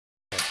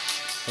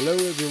Hello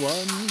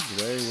everyone,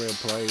 today we'll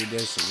play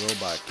this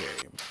robot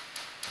game.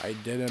 I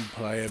didn't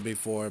play it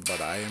before, but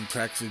I am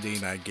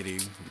practicing and getting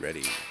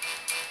ready.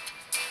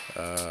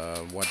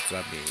 What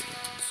that means?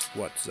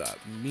 What that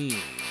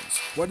means?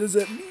 What does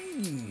it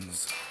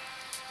means?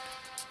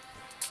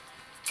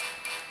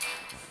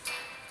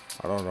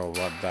 I don't know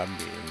what that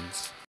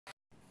means.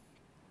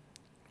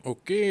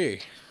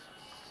 Okay.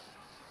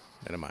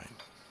 Never mind.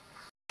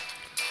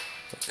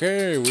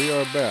 Okay, we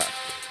are back.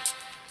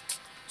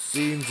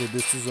 Seems that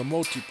this is a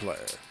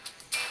multiplayer.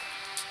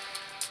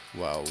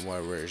 Well,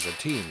 where's the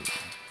team?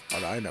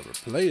 But I never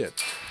played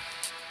it.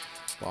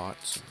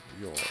 But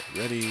you're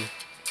ready.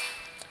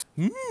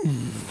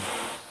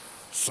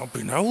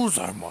 Something else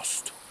I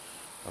must.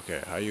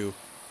 Okay, how you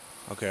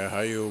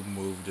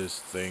move this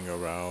thing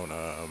around?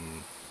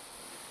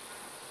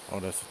 Oh,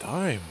 that's the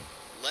time.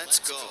 Let's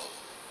go.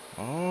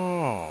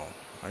 Oh,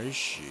 I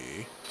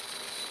see.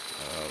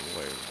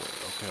 Wait.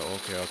 Okay.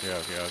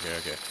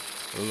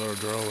 Little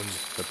drones,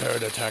 prepare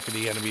to attack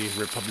the enemy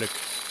republic.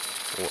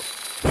 Or,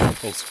 oh,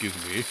 excuse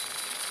me.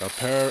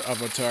 Prepare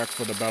of attack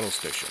for the battle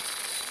station.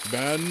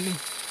 Ben,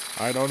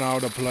 I don't know how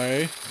to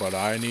play, but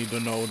I need to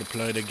know to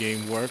play the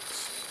game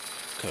works.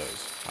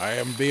 Cause I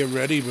am being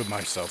ready with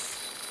myself.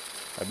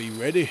 I be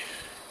ready.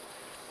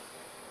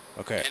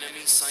 Okay.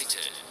 Enemy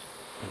sighted.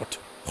 What?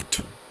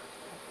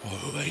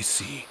 Oh, I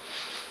see.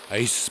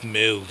 I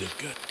smell the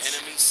guts.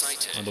 Enemy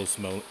sighted. I don't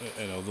smell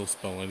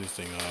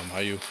anything. How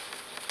you?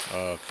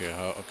 Okay.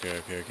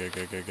 Okay.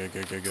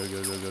 Go.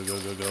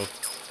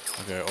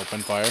 Okay,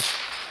 open fire.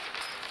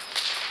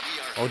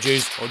 Oh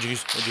jeez.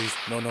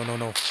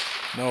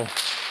 No.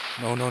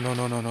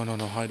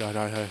 Hide.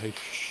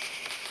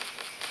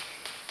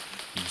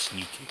 Be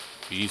sneaky.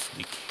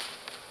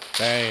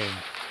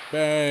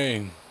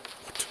 Bang.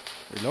 What?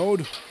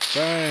 Reload.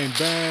 Bang.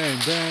 We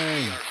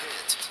are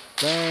hit.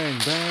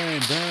 Bang.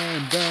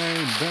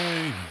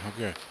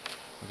 Okay.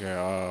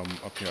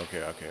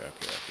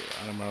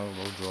 I'm a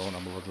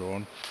little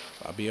drone.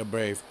 I'll be a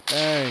brave.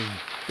 Bang.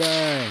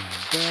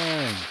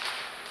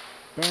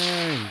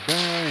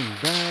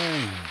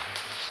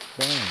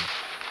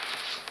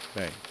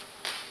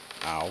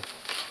 Ow.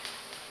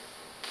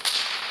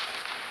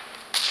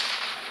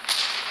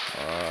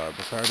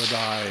 Prepare to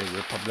die,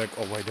 Republic.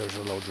 Oh wait, there's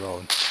a low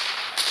drone.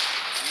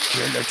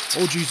 Kill it.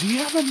 Oh jeez, he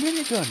have a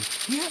minigun.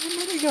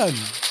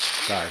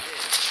 Die.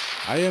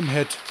 I am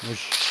hit. Oh,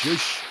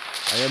 shush.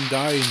 I am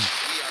dying. We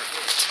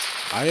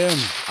are hit.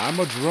 I'm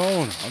a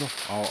drone.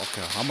 Oh,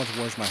 okay. How much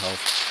was my health?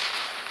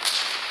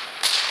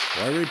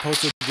 What are we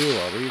supposed to do?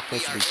 Are we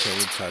supposed to be killed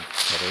or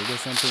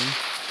something?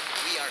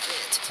 We are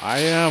hit. I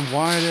am.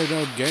 Why did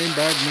the game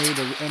bag me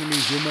the enemy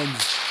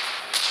humans?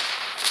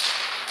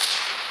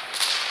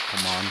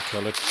 Come on,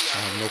 kill it.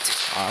 Oh, look.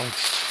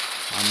 Ouch.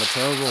 I'm a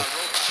terrible.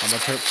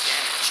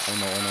 Oh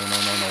no.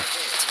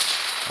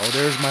 Oh,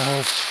 there's my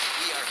health.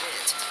 We are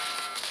hit.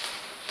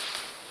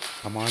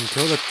 Come on,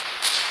 kill it.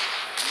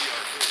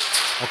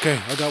 Okay,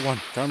 I got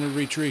one. Time to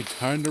retreat.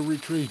 I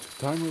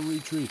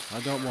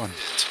got one.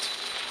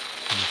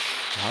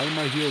 How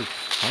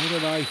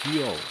did I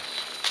heal?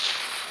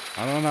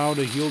 I don't know how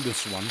to heal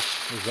this one.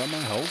 Is that my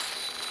health?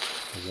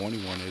 The only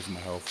one is my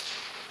health.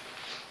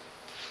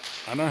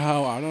 I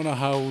don't know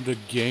how the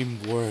game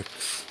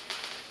works.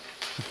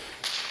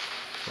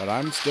 But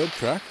I'm still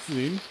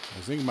practicing.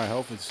 I think my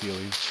health is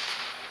healing.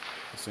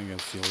 Yeah. I think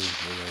it's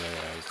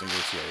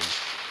healing.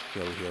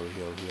 Heal.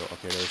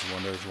 Okay,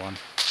 there's one.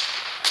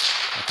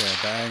 Okay,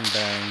 bang.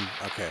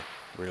 Okay,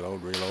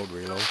 reload.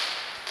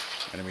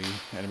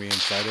 Enemy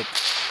inside it.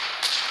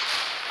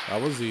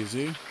 That was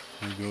easy.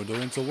 You're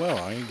doing so well.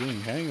 I ain't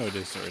getting hang of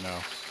this right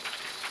now.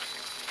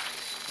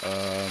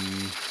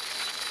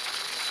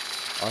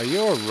 Are you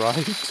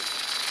alright?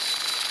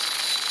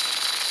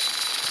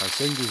 I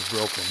think it's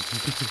broken.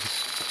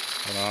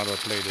 I don't know how to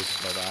play this,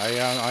 but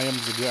I am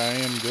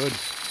good.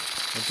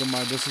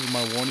 This is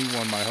my only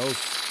one. My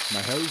house.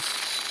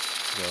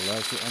 The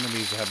last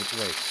enemies have it.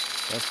 Wait,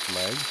 that's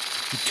flag.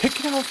 You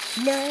taking out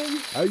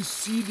flag? I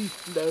see the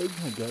flag.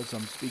 I guess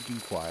I'm speaking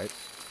quiet.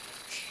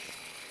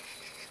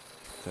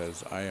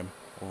 Because I am.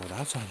 Oh,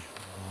 that's on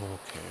you.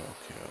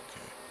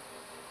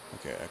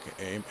 Okay.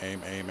 Aim.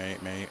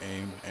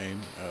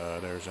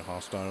 There's a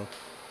hostile.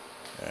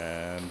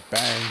 And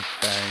bang.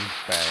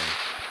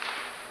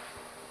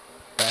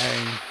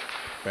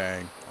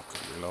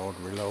 Okay,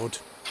 reload.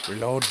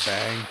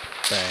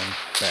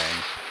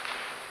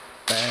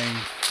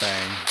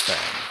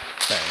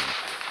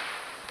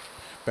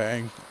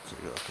 Bang.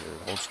 Okay,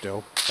 hold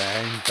still.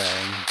 Bang.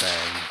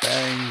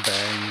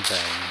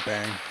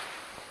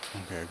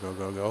 Okay,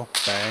 go.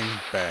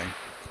 Bang.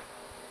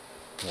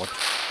 What?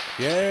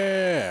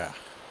 Yeah!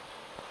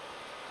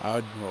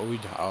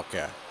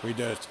 Okay, we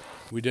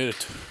did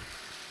it.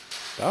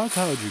 That's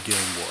how your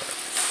game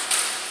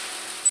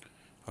works.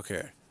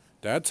 Okay,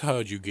 that's how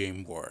your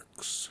game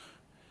works.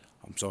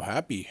 I'm so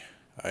happy.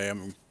 I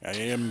am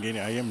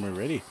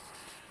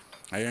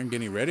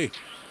ready.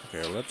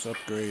 Okay, let's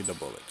upgrade the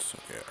bullets.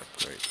 Okay,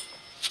 upgrade.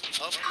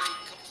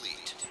 Upgrade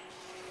complete.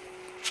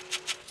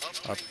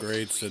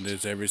 Upgrades and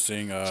there's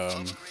everything.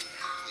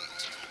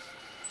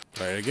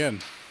 Try it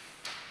again.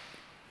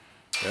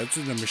 That's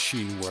how the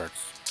machine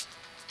works.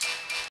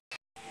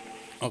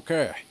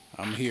 Okay,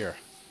 I'm here.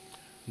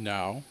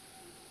 Now,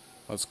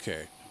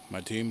 okay.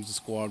 My team's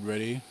squad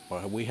ready,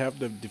 but we have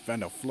to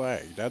defend a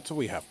flag. That's what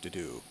we have to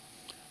do.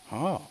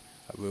 Huh?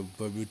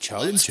 We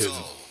challenge him.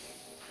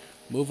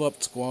 Move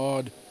up,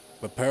 squad.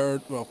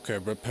 Prepare. Okay,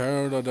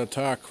 prepare to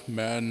attack,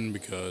 men,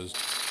 because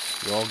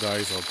you all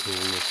guys are cool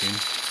looking.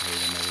 Wait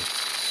a minute.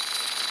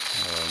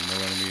 No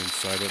enemy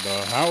inside it.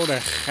 How the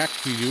heck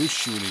are you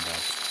shooting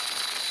at?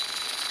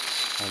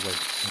 Oh wait.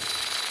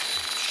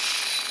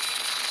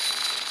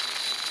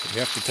 We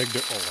have to take the.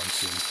 Oh, I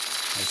see him.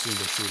 I see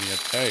they're shooting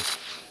at.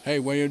 Hey,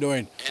 what are you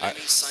doing? Enemy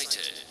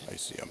sighted. I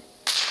see him.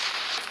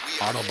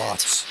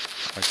 Autobots.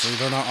 Actually,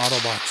 they're not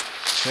Autobots.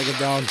 Take it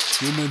down,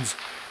 humans.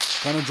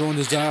 What kind of drone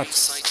is that?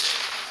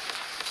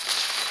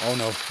 Oh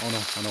no. Run.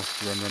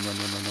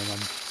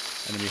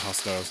 Enemy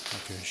hostiles.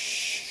 Okay,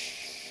 shh.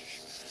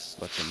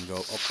 Let them go.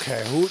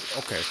 Okay,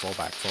 okay, fall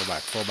back.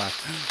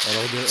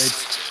 Although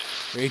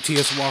they're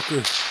ATS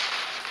Walker.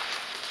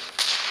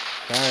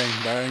 Bang.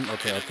 Okay. Bang.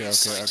 Okay,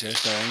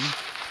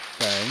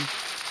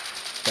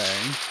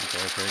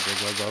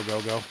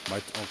 go.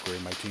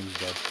 My team's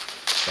dead.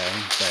 Bang.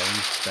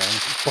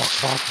 Buck.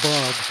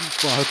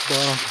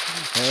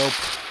 Help.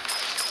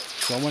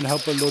 Someone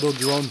help a little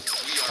drone.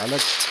 I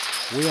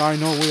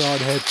know we are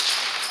hit.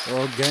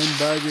 They're gang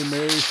bagging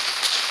me.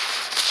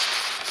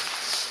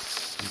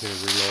 Okay,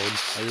 reload.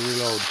 How do you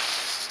reload?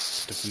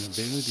 Different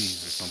abilities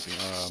or something.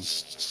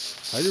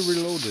 How do you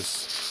reload this?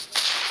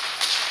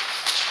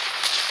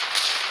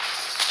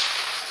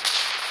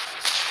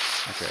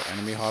 Okay,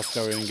 enemy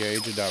hostile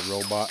engaged with that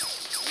robot.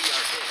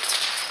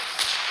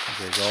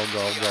 Okay, go.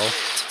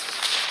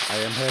 I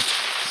am hit.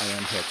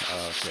 Okay.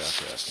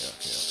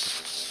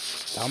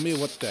 Tell me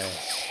what the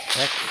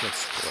heck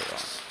is going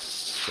on.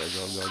 Okay,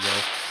 go.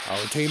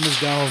 Our team is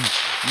down.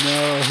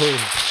 No.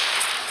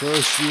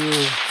 Curse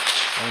you.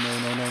 Oh,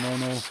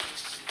 no.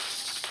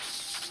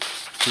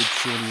 Keep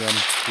shooting them.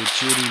 Keep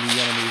shooting the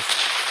enemies.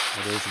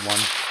 Oh, there's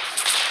one.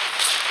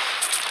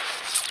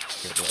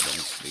 Okay, go ahead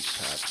and sneak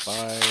past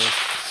by.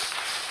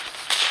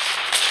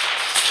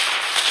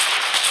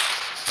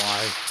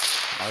 Why?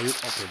 Are you?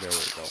 Okay, there we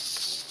go.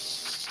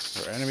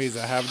 There are enemies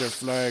that have their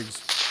flags.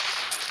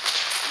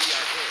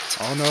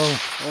 Oh no.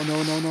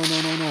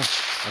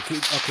 I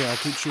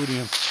keep shooting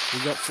him. We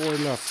got 4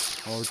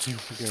 left. Our team.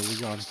 Okay, we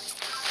got him.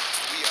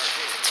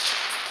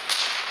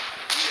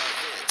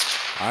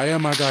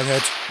 I got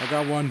hit. I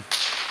got one.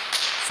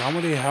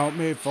 Somebody help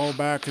me fall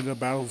back to the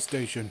battle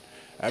station.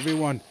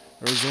 Everyone,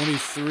 there's only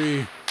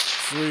 3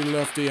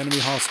 left. The enemy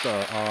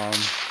hostile.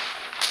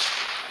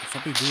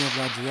 Something doing with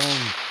that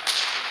drone.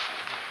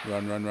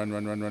 Run. Oh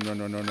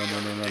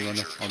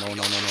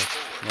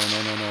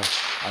no.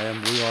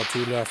 We are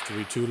 2 left.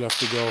 2 left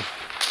to go.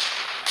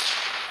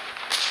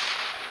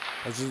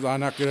 I'm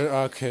not good.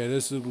 Okay,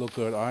 this is look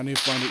good. I need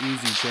to find an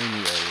easy training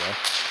area.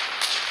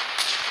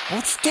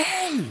 What's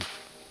that?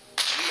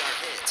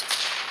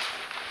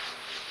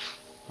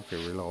 Okay,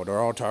 reload. They're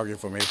all targeting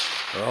for me.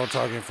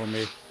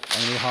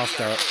 Enemy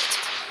hostile.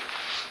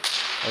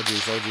 Oh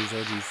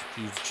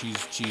jeez.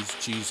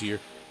 Cheese here.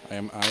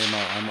 I'm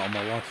on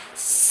my one.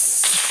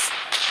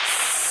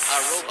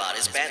 Our robot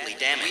is badly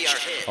damaged. We are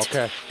hit.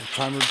 Okay,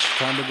 time to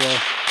go.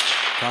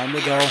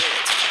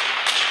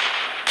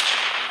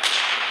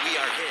 We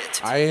are hit.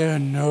 I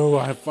know.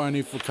 I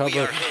finally for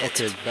cover.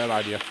 Okay, bad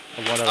idea.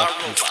 Whatever.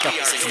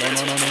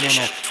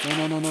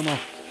 No.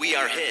 We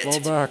are hit. Fall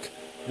back.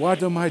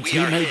 What are my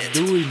teammates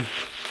doing?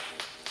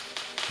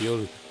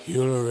 Heal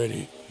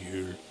already.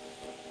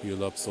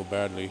 Heal up so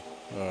badly.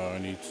 I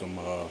need some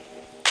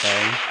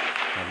bang.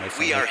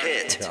 We are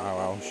hit. Okay,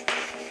 ouch.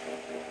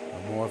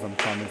 More of them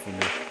coming for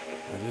me.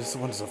 And this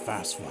one's a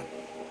fast one.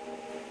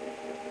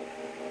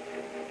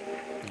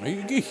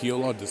 You can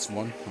heal on this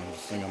one. I'm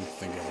thinking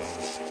about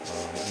it.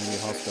 Enemy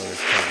hostile is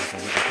coming for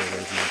me. Okay,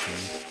 there's my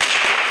team.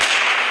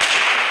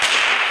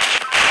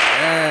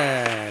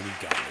 And he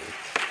got me.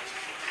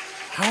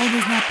 How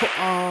does not put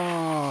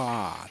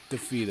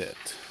defeated.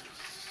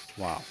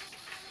 Wow.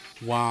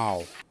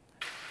 Well,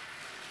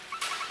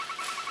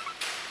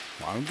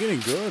 I'm getting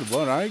good,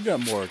 but I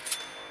got more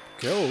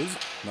kills.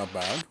 Not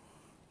bad.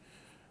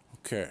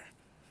 Okay.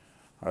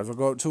 I will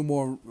go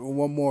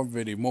one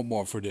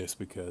more for this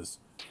because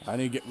I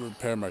need to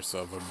repair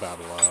myself in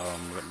battle.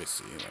 Let me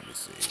see.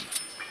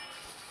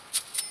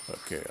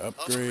 Okay,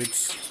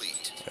 upgrades.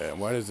 And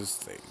what is this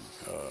thing?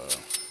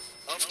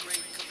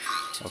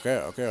 Okay.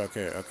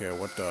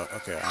 What the?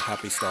 Okay, a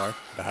happy star.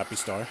 The happy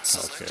star.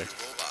 Okay.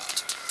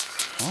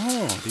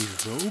 Oh,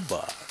 these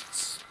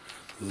robots.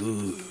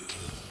 Ooh.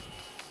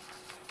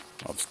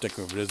 I'll stick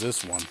with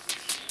this one.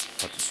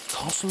 But it's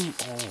costly.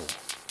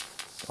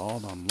 All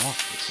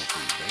unlocked or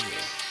something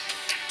there.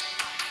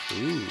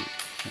 Ooh.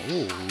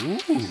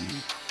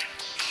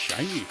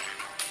 Shiny.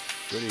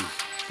 Goodies.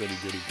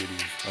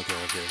 Okay.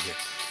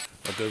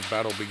 Let this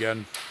battle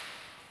begin.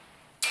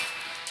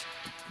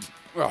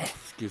 Oh,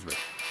 excuse me.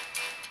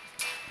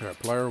 Here,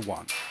 player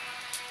 1.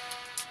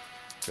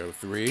 So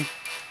 3.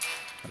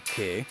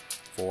 Okay.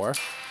 4.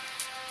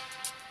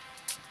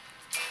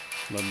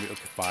 Let me.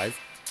 Okay, 5.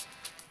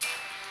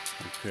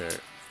 Okay,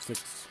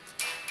 6.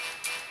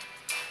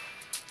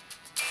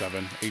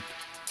 7, 8,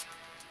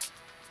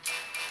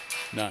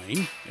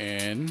 9,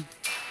 and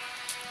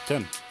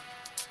 10.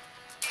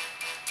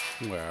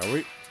 Where are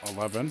we?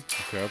 11.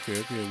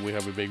 Okay. We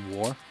have a big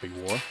war.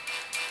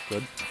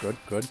 Good.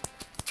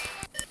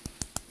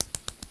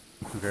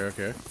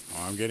 Okay.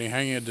 I'm getting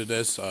hanging into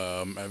this.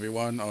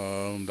 Everyone,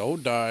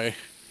 don't die.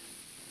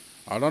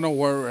 I don't know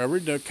where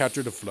every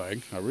capture the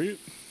flag. Every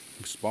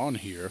spawn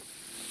here.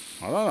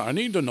 I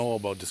need to know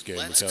about this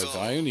game because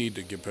I need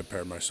to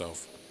prepare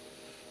myself.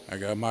 I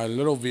got my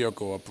little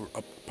vehicle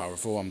up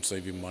powerful. I'm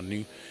saving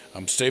money.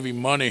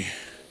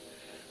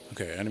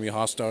 Okay, enemy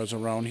hostiles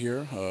around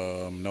here.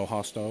 No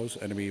hostiles.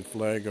 Enemy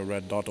flag, a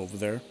red dot over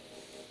there.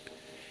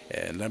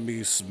 And let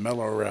me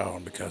smell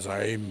around because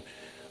I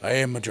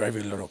am a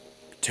driving little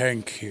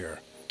tank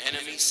here.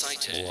 Enemy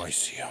sighted. Oh, I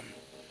see him.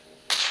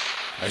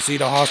 I see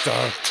the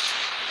hostile.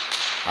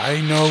 I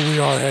know we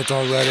are hit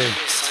already.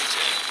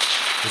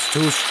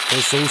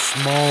 They're so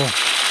small.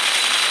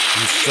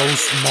 He's so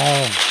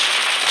small.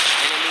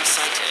 Enemy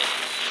sighted.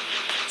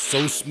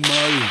 So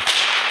small.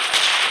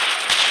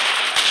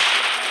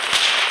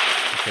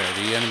 Okay,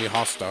 the enemy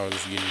hostile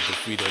is getting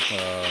defeated.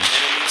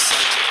 Enemy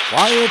sighted.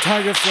 Why are you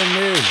target from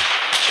me?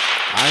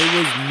 I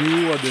was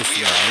new at this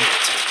round,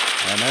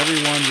 and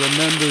everyone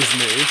remembers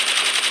me.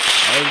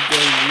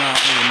 Everyone not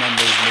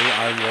remembers me.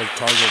 I was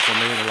target for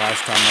me the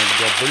last time I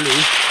got blue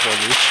for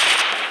me.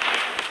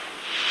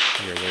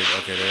 Okay, wait.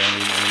 Okay, the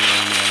enemy.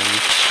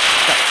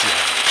 Gotcha.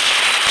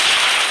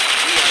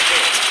 We are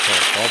hit. Okay,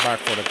 fall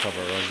back for the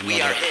cover. We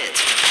are hit.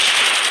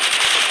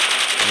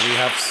 And we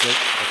have 6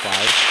 or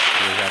 5.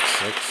 We have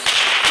 6.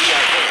 We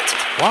are hit.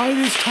 Why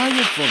is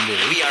target from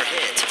me? We are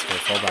hit. Okay,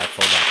 fall back.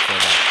 Okay.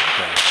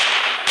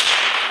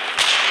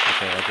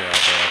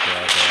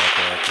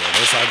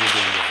 This how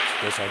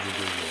you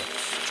do it.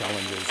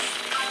 Challenges.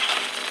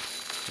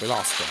 We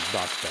lost them.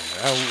 Got them.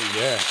 Oh,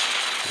 yeah.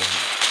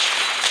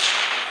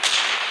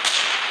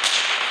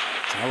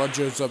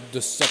 Challenges of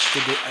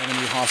deceptive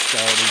enemy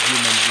hostile the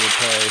humans will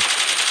pay.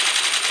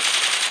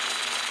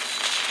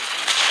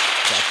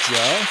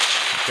 Gotcha.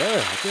 Okay.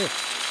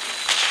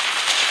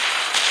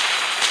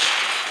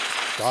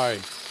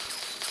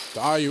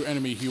 Die, you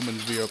enemy human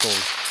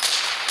vehicles.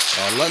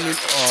 Let me. Ow.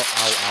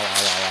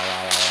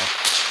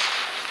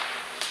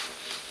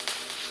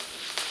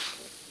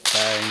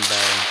 Bang.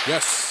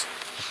 Yes.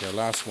 Okay,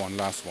 last one. I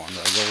go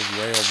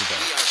way over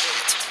there.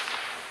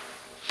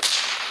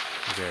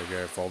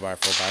 Okay, fall back.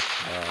 No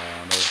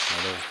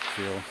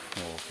feel.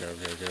 Oh, okay.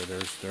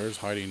 There's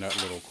hiding that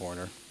little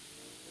corner.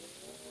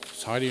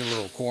 It's hiding in a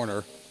little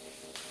corner.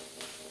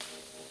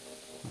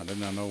 I did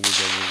not know we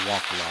could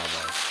walk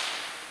lava.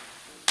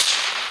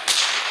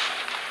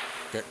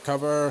 Get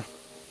cover.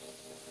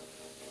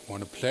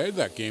 Want to play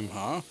that game,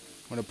 huh?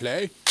 Want to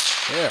play?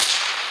 Yeah.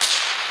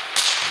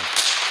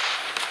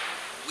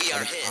 We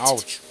are hit.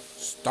 Ouch.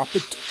 Stop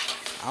it.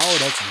 Ow,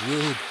 that's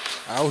rude.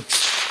 Ouch.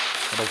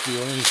 I don't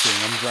feel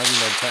anything. I'm driving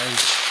that tank.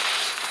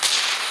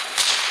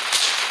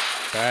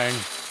 Bang.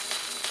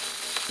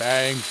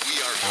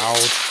 We are hit.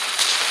 Ouch.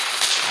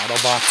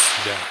 Autobots.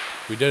 Yeah.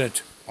 We did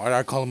it. Why did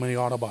I call them any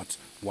Autobots?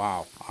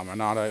 Wow.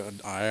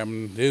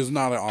 This is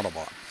not an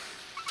Autobot.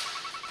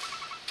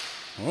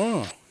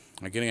 Oh,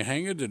 I'm getting a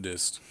hang of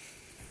this.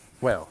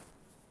 Well,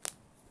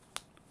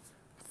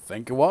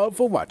 thank you all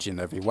for watching,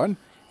 everyone.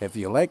 If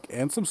you like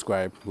and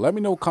subscribe, let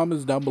me know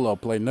comments down below.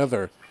 Play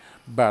another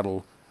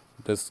battle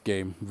this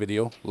game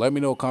video. Let me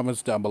know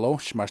comments down below.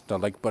 Smash the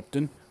like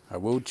button. I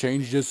will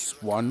change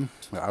this one.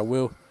 I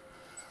will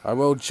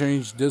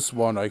change this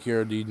one. I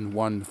hear the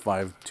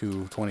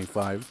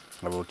 15225.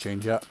 I will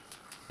change that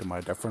to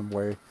my different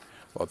way.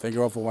 Well, thank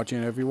you all for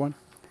watching, everyone.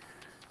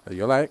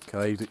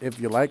 If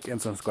you like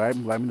and subscribe,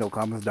 let me know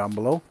comments down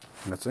below.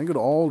 Let's think of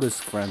all this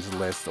friends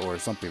list or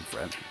something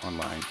friend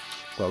online.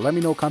 Well, let me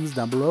know comments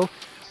down below.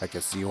 I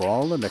can see you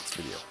all in the next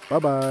video. Bye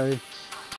bye.